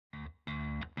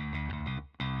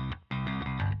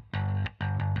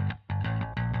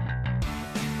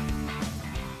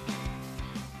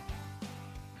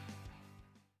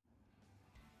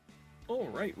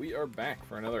Alright, we are back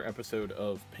for another episode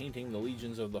of painting the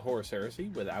Legions of the Horus Heresy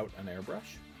without an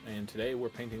airbrush. And today we're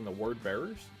painting the Word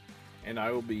Bearers. And I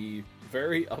will be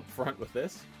very upfront with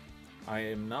this. I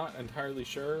am not entirely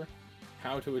sure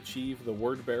how to achieve the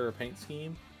Word Bearer paint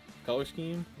scheme, color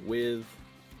scheme, with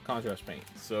contrast paint.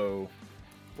 So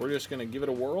we're just going to give it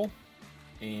a whirl,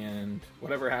 and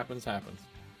whatever happens, happens.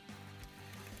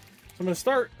 So I'm going to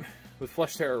start with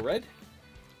Flesh Terror Red.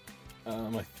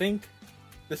 I think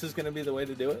this is going to be the way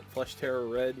to do it. Flesh Terror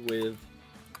Red with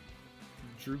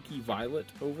Druchii Violet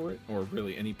over it, or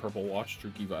really any purple wash.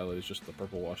 Druchii Violet is just the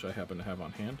purple wash I happen to have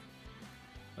on hand.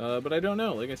 But I don't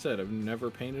know. Like I said, I've never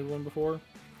painted one before.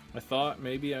 I thought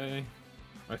maybe I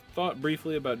thought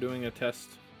briefly about doing a test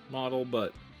model,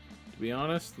 but to be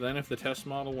honest, then if the test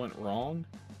model went wrong,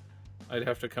 I'd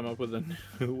have to come up with a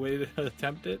new way to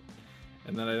attempt it,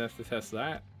 and then I'd have to test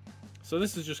that. So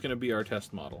this is just going to be our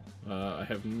test model. I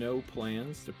have no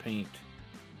plans to paint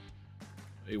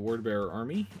a Word Bearer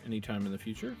army anytime in the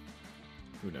future.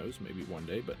 Who knows, maybe one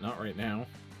day, but not right now.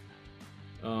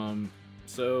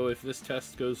 So if this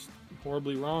test goes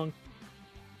horribly wrong,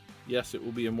 yes, it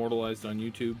will be immortalized on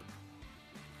YouTube.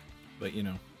 But you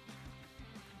know,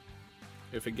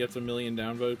 if it gets 1 million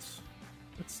downvotes,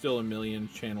 it's still 1 million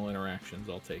channel interactions.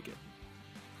 I'll take it.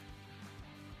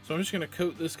 So I'm just going to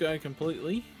coat this guy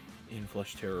completely in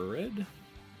Flesh Terror Red.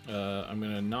 I'm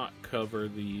going to not cover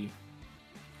the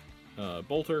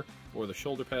bolter or the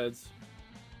shoulder pads,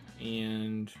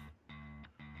 and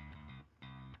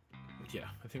yeah,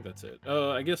 I think that's it.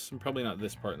 I guess probably not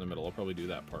this part in the middle. I'll probably do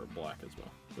that part black as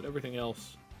well, but everything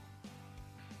else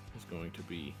is going to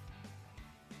be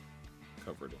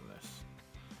covered in this.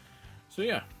 So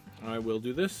yeah, I will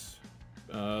do this.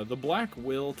 The black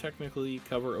will technically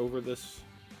cover over this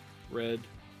red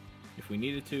if we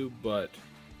needed to, but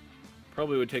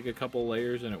probably would take a couple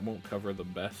layers and it won't cover the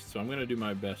best. So I'm going to do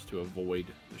my best to avoid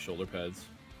the shoulder pads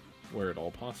where at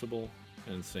all possible,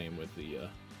 and same with the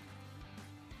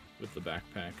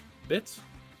backpack bits.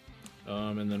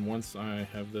 And then once I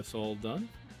have this all done,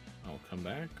 I'll come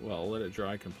back. Well, I'll let it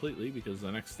dry completely, because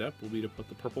the next step will be to put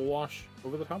the purple wash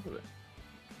over the top of it.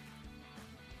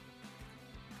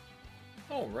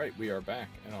 Alright, we are back,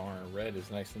 and our red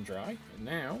is nice and dry. And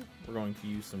now we're going to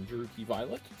use some Druchii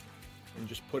Violet and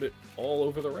just put it all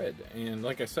over the red. And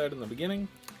like I said in the beginning,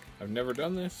 I've never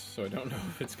done this, so I don't know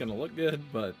if it's going to look good,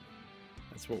 but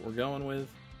that's what we're going with.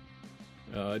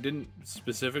 I didn't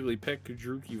specifically pick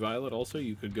Druchii Violet. Also,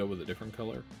 you could go with a different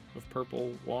color of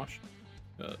purple wash.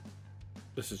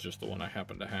 This is just the one I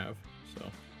happen to have, so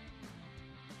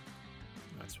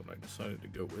that's what I decided to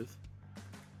go with.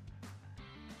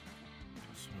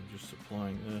 So I'm just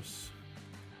applying this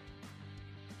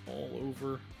all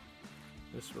over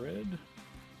this red,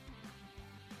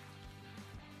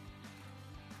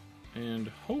 and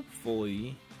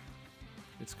hopefully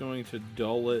it's going to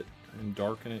dull it and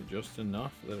darken it just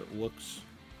enough that it looks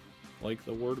like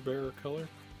the Word Bearer color.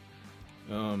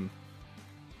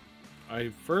 I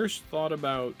first thought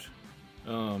about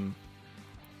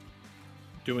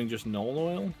doing just null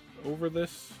oil over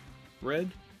this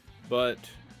red, but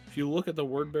if you look at the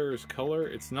Word Bearer's color,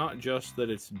 it's not just that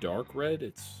it's dark red,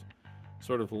 it's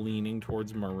sort of leaning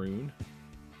towards maroon.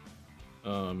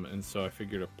 And so I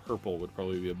figured a purple would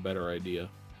probably be a better idea.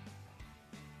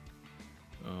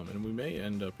 And we may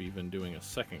end up even doing a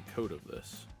second coat of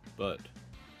this, but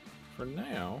for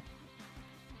now,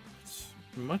 it's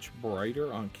much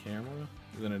brighter on camera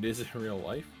than it is in real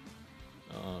life.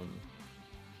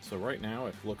 So right now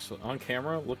it looks, on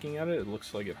camera, looking at it, it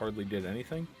looks like it hardly did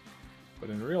anything. But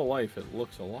in real life, it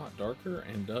looks a lot darker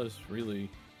and does really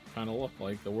kind of look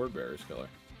like the Word Bearer's color.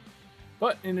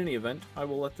 But in any event, I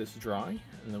will let this dry,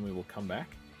 and then we will come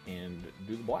back and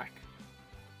do the black.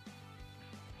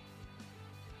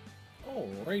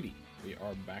 Alrighty, we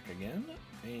are back again,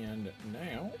 and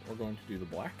now we're going to do the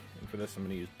black. And for this, I'm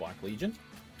going to use Black Legion.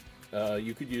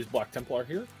 You could use Black Templar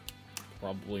here.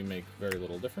 Probably make very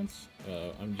little difference.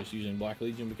 I'm just using Black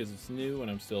Legion because it's new,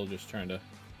 and I'm still just trying to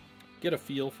get a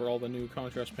feel for all the new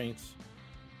contrast paints.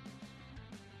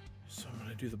 So I'm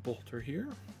going to do the bolter here.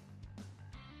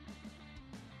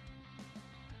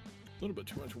 A little bit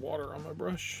too much water on my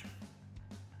brush.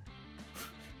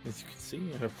 As you can see,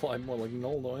 I applied more like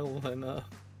null oil than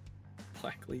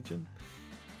Black Legion.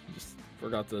 Just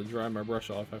forgot to dry my brush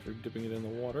off after dipping it in the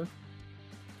water.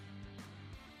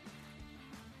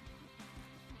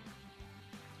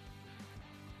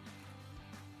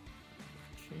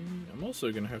 I'm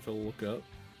also going to have to look up...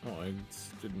 Oh, I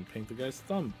didn't paint the guy's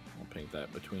thumb. I'll paint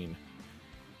that between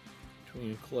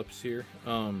clips here.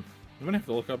 I'm going to have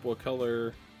to look up what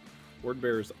color Word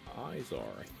Bearer's eyes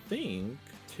are. I think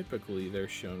typically they're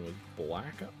shown with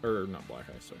black, or not black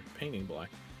eyes, sorry, painting black.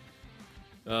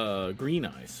 Green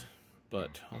eyes,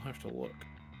 but I'll have to look.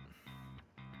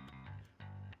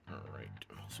 Alright,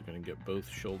 I'm also going to get both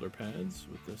shoulder pads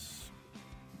with this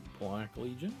Black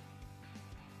Legion.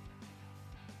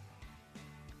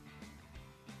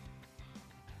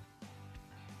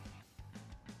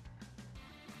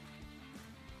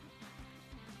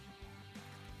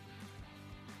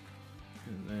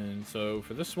 And then, so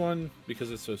for this one,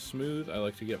 because it's so smooth, I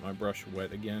like to get my brush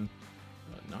wet again.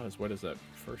 Not as wet as that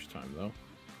first time, though.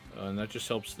 And that just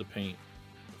helps the paint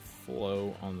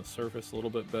flow on the surface a little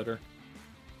bit better.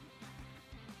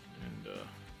 And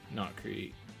not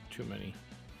create too many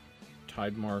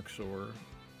tide marks or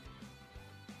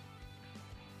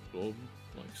little,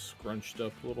 like, scrunched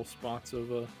up little spots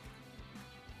of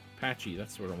patchy,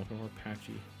 that's what I'm looking for,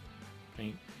 patchy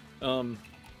paint.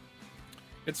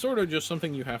 It's sort of just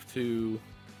something you have to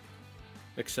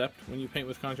accept when you paint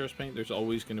with contrast paint. There's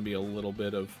always going to be a little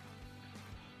bit of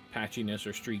patchiness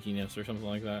or streakiness or something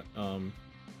like that.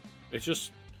 It's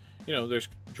just, you know, there's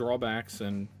drawbacks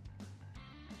and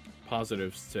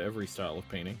positives to every style of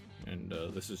painting, and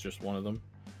this is just one of them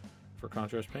for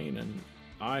contrast paint, and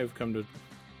I've come to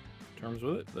terms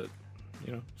with it that,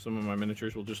 you know, some of my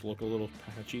miniatures will just look a little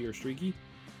patchy or streaky,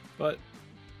 but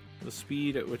the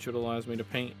speed at which it allows me to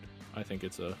paint, I think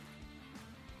it's a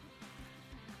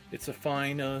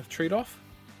fine trade-off.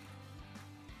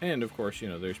 And of course, you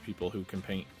know, there's people who can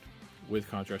paint with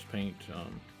contrast paint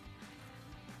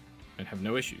and have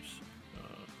no issues,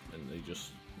 and they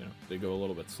just, you know, they go a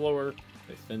little bit slower,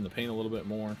 they thin the paint a little bit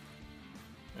more,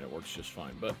 and it works just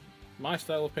fine. But my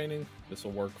style of painting, this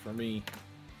will work for me,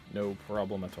 no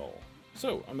problem at all.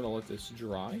 So I'm going to let this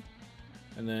dry,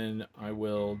 and then I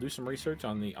will do some research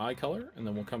on the eye color, and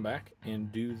then we'll come back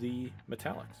and do the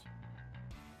metallics.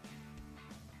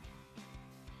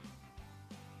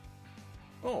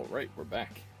 Alright, we're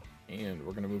back, and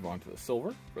we're going to move on to the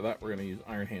silver. For that, we're going to use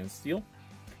Iron Hand Steel,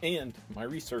 and my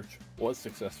research was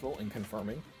successful in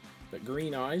confirming that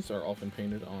green eyes are often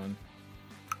painted on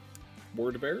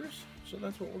Word Bearers, so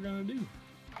that's what we're going to do.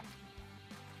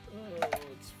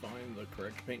 Let's find the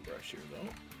correct paintbrush here, though.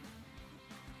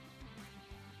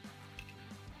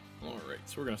 Alright,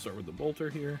 so we're going to start with the bolter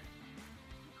here.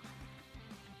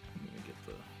 I'm going to get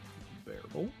the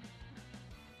barrel.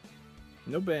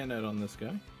 No bayonet on this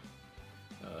guy.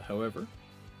 However,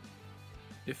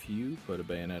 if you put a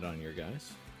bayonet on your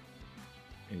guys,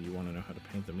 and you want to know how to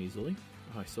paint them easily...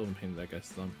 Oh, I still haven't painted that guy's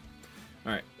thumb.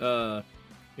 Alright,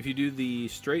 if you do the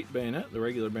straight bayonet, the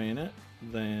regular bayonet,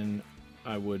 then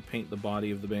I would paint the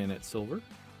body of the bayonet silver,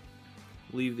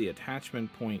 leave the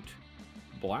attachment point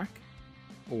black,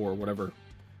 or whatever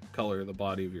color the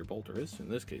body of your bolter is, in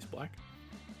this case black,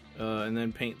 and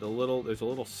then paint the little, there's a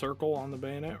little circle on the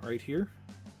bayonet right here,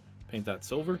 paint that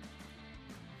silver,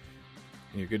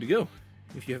 and you're good to go.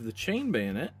 If you have the chain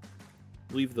bayonet,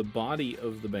 leave the body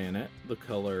of the bayonet the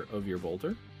color of your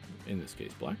bolter, in this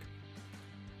case black,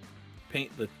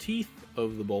 paint the teeth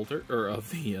of the bolter, or of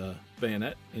the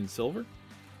bayonet, in silver,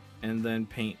 and then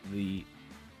paint the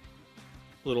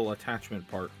little attachment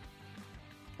part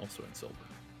also in silver.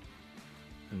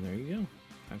 And there you go.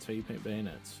 That's how you paint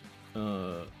bayonets.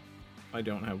 I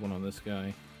don't have one on this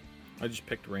guy. I just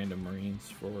picked random Marines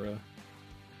for to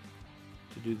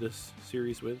do this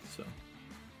series with, so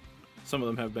some of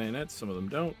them have bayonets, some of them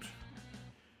don't.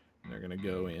 And they're gonna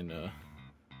go in they're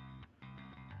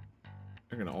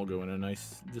gonna all go in a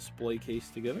nice display case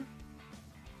together.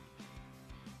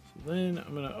 So then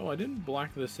I'm gonna, oh, I didn't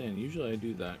black this in. Usually I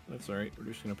do that. That's alright. We're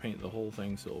just gonna paint the whole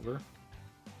thing silver.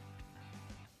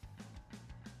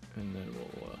 And then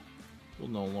we'll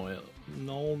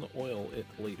null oil it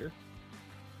later.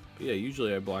 But yeah,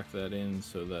 usually I black that in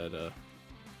so that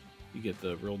you get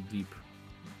the real deep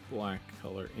black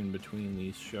color in between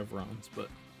these chevrons, but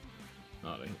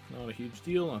not a huge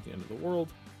deal, not the end of the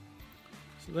world.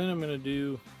 So then I'm gonna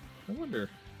do, I'm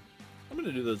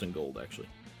gonna do those in gold actually,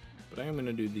 but I am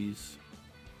gonna do these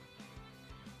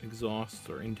exhausts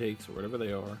or intakes or whatever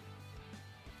they are.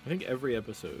 I think every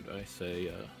episode I say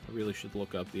I really should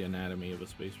look up the anatomy of a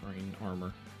Space Marine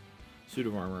armor, suit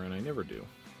of armor, and I never do.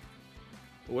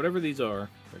 But whatever these are,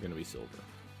 they're going to be silver.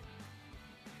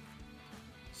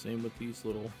 Same with these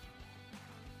little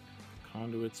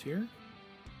conduits here.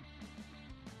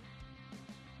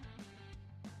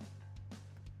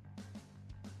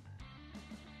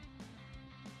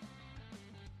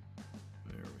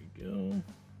 There we go.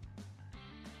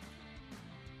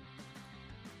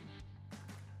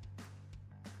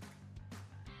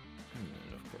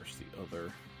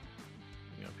 Other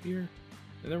thing up here,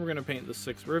 And then we're going to paint the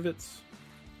 6 rivets.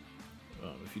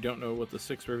 If you don't know what the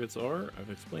 6 rivets are, I've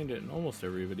explained it in almost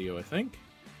every video, I think.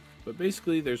 But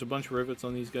basically, there's a bunch of rivets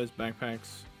on these guys'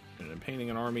 backpacks. And in painting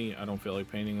an army, I don't feel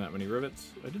like painting that many rivets.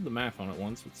 I did the math on it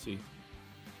once, let's see.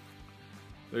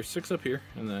 There's 6 up here,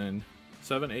 and then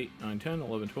 7, 8, 9, 10,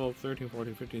 11, 12, 13,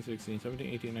 14, 15, 16, 17,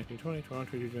 18, 19, 20, 21,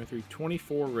 22, 23,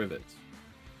 24 rivets.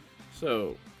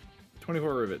 So,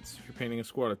 24 rivets. If you're painting a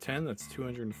squad of 10, that's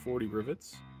 240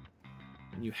 rivets.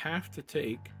 And you have to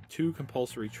take 2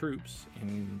 compulsory troops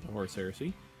in the Horus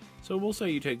Heresy. So we'll say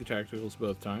you take the tacticals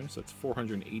both times, that's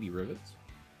 480 rivets.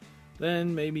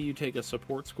 Then maybe you take a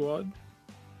support squad,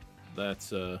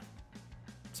 that's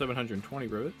 720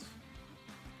 rivets.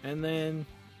 And then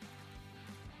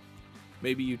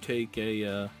maybe you take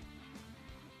a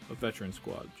veteran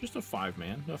squad, just a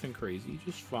 5-man, nothing crazy,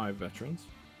 just 5 veterans.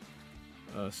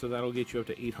 So that'll get you up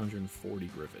to 840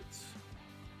 rivets.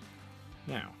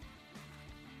 Now,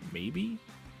 maybe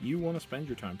you want to spend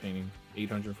your time painting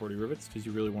 840 rivets because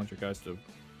you really want your guys to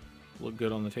look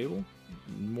good on the table.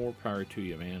 More power to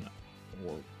you, man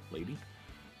or lady.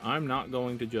 I'm not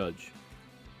going to judge,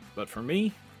 but for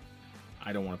me,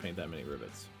 I don't want to paint that many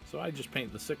rivets. So I just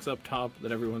paint the 6 up top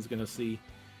that everyone's going to see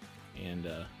and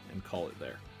call it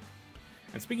there.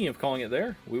 And speaking of calling it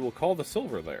there, we will call the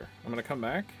silver there. I'm going to come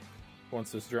back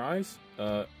once this dries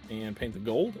and paint the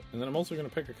gold. And then I'm also going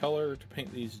to pick a color to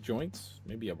paint these joints.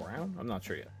 Maybe a brown? I'm not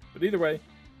sure yet. But either way,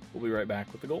 we'll be right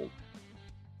back with the gold.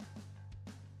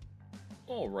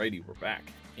 Alrighty, we're back.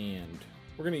 And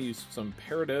we're going to use some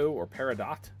Peridot or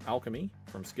Peridot alchemy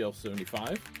from scale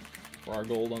 75 for our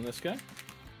gold on this guy.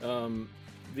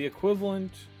 The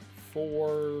equivalent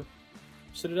for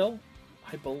Citadel,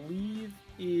 I believe,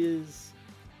 is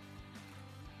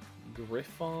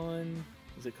Griffon.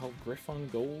 Is it called Griffon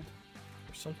Gold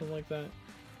or something like that?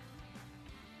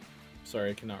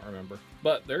 Sorry, I cannot remember.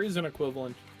 But there is an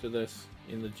equivalent to this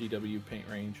in the GW paint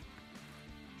range.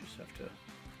 Just have to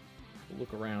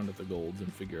look around at the golds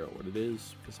and figure out what it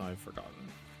is because I've forgotten.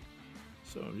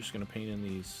 So I'm just going to paint in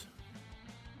these,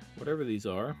 whatever these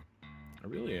are. I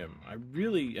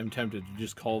really am tempted to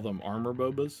just call them armor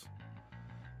bobas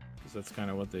because that's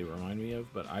kind of what they remind me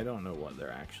of, but I don't know what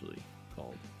they're actually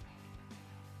called.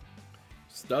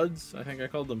 Studs? I think I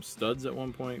called them studs at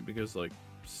one point because, like,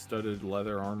 studded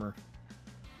leather armor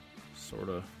sort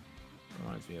of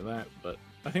reminds me of that, but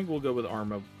I think we'll go with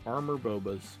armor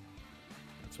bobas.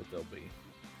 That's what they'll be.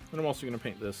 And I'm also going to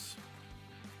paint this.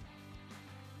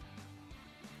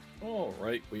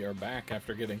 Alright, we are back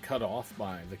after getting cut off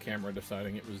by the camera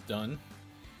deciding it was done.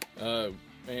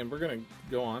 And we're going to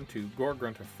go on to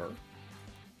Gorgrunta Fur.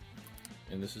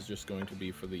 And this is just going to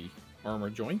be for the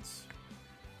armor joints.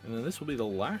 And then this will be the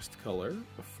last color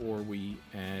before we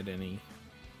add any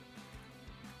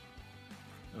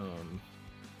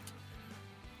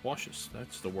washes.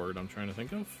 That's the word I'm trying to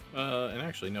think of. And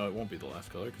actually, no, it won't be the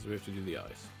last color because we have to do the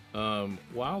eyes.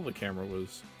 While the camera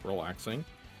was relaxing,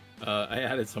 I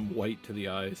added some white to the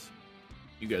eyes.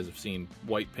 You guys have seen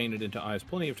white painted into eyes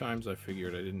plenty of times. I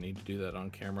figured I didn't need to do that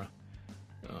on camera.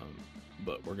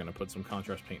 But we're going to put some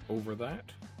contrast paint over that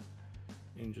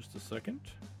in just a second.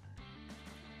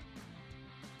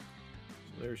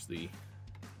 So there's the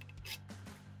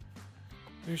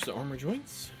armor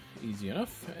joints. Easy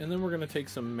enough. And then we're going to take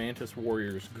some Mantis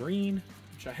Warriors Green,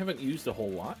 which I haven't used a whole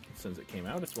lot since it came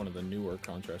out. It's one of the newer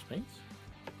contrast paints.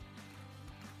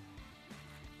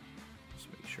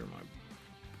 Just make sure my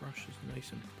brush is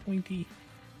nice and pointy.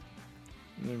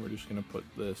 And then we're just going to put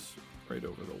this right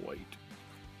over the white.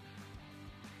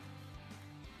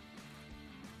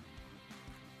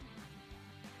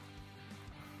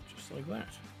 Just like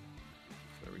that. So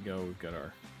there we go. We've got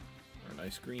our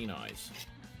nice green eyes.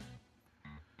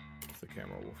 If the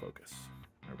camera will focus.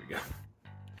 There we go.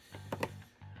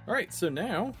 Alright, so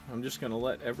now I'm just going to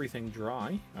let everything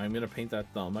dry. I'm going to paint that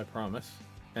thumb, I promise.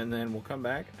 And then we'll come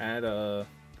back, add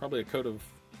probably a coat of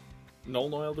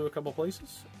Nuln Oil to a couple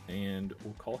places, and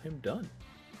we'll call him done.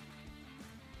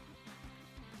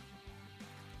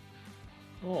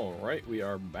 Alright, we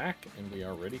are back, and we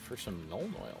are ready for some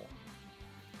Nuln Oil.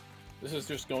 This is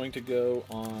just going to go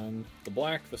on the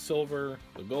black, the silver,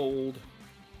 the gold.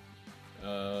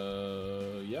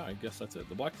 Yeah, I guess that's it.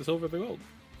 The black, the silver, the gold.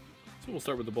 So we'll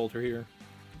start with the bolter here.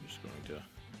 I'm just going to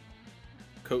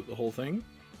coat the whole thing.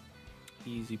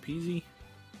 Easy peasy.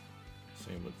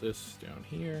 Same with this down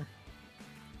here.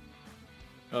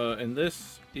 And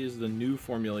this is the new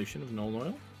formulation of Nuln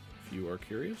Oil, if you are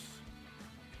curious.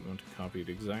 If you want to copy it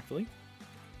exactly.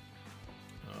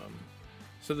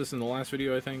 Said this in the last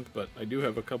video, I think, but I do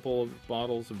have a couple of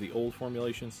bottles of the old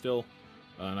formulation still,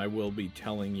 and I will be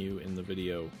telling you in the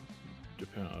video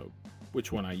depending on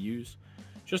which one I use.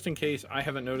 Just in case, I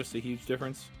haven't noticed a huge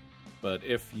difference, but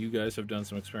if you guys have done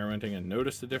some experimenting and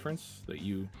noticed a difference that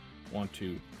you want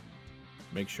to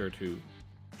make sure to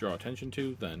draw attention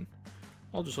to, then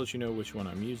I'll just let you know which one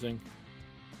I'm using.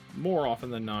 More often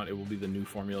than not, it will be the new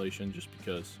formulation, just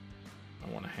because I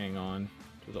want to hang on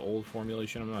to the old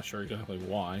formulation. I'm not sure exactly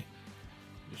why.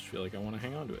 I just feel like I want to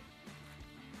hang on to it.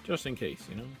 Just in case,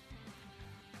 you know?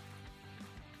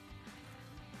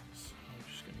 So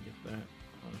I'm just going to get that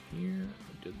on here.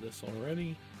 I did this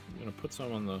already. I'm going to put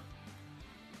some on the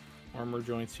armor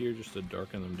joints here just to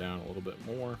darken them down a little bit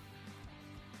more.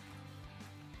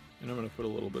 And I'm going to put a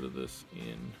little bit of this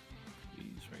in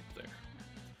these right there.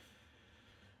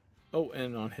 Oh,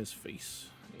 and on his face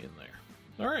in there.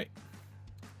 Alright.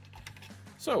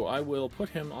 So I will put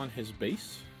him on his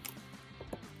base.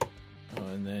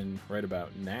 And then right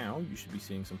about now, you should be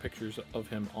seeing some pictures of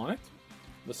him on it.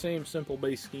 The same simple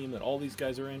base scheme that all these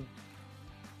guys are in.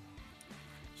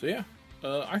 So yeah,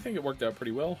 I think it worked out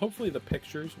pretty well. Hopefully the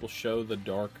pictures will show the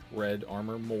dark red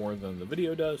armor more than the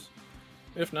video does.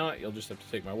 If not, you'll just have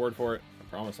to take my word for it. I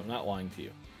promise I'm not lying to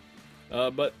you.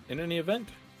 But in any event,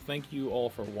 thank you all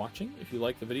for watching. If you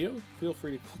like the video, feel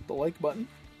free to click the like button,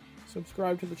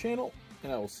 subscribe to the channel,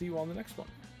 and I will see you on the next one.